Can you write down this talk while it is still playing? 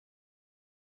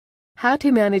How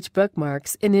to manage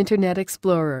bookmarks in Internet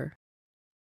Explorer.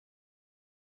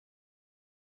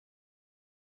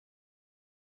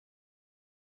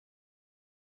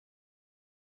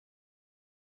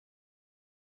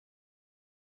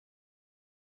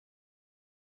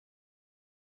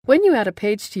 When you add a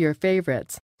page to your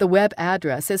favorites, the web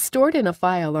address is stored in a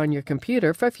file on your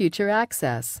computer for future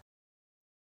access.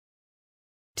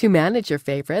 To manage your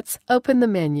favorites, open the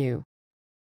menu.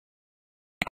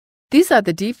 These are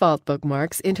the default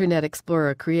bookmarks Internet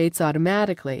Explorer creates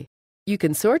automatically. You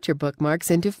can sort your bookmarks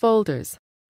into folders.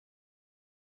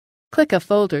 Click a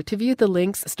folder to view the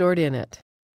links stored in it.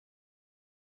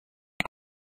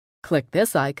 Click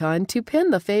this icon to pin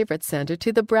the Favorite Center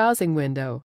to the browsing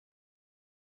window.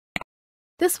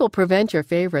 This will prevent your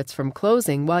favorites from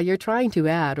closing while you're trying to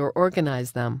add or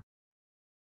organize them.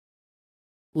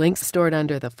 Links stored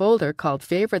under the folder called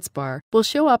Favorites bar will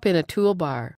show up in a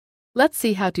toolbar. Let's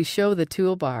see how to show the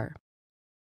toolbar.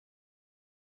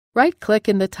 Right-click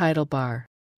in the title bar.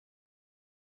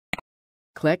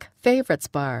 Click Favorites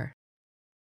bar.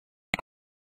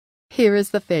 Here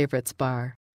is the Favorites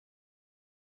bar.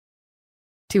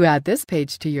 To add this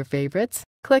page to your favorites,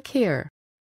 click here.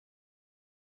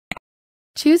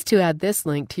 Choose to add this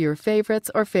link to your Favorites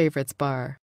or Favorites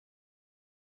bar.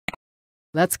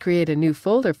 Let's create a new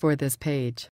folder for this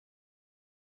page.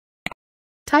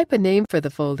 Type a name for the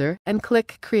folder and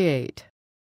click Create.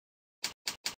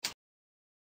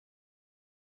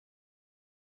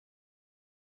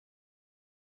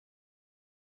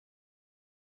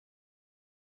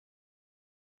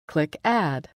 Click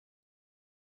Add.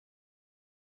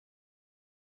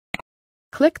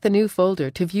 Click the new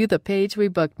folder to view the page we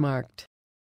bookmarked.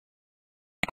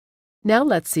 Now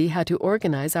let's see how to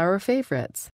organize our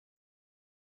favorites.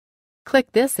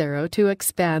 Click this arrow to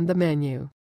expand the menu.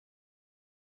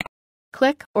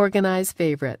 Click Organize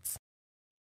Favorites.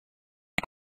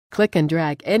 Click and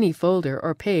drag any folder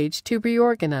or page to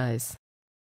reorganize.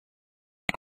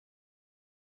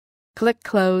 Click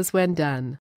Close when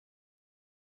done.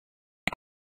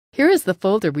 Here is the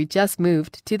folder we just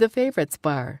moved to the Favorites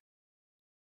bar.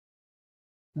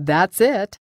 That's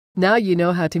it! Now you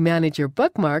know how to manage your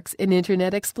bookmarks in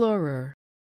Internet Explorer.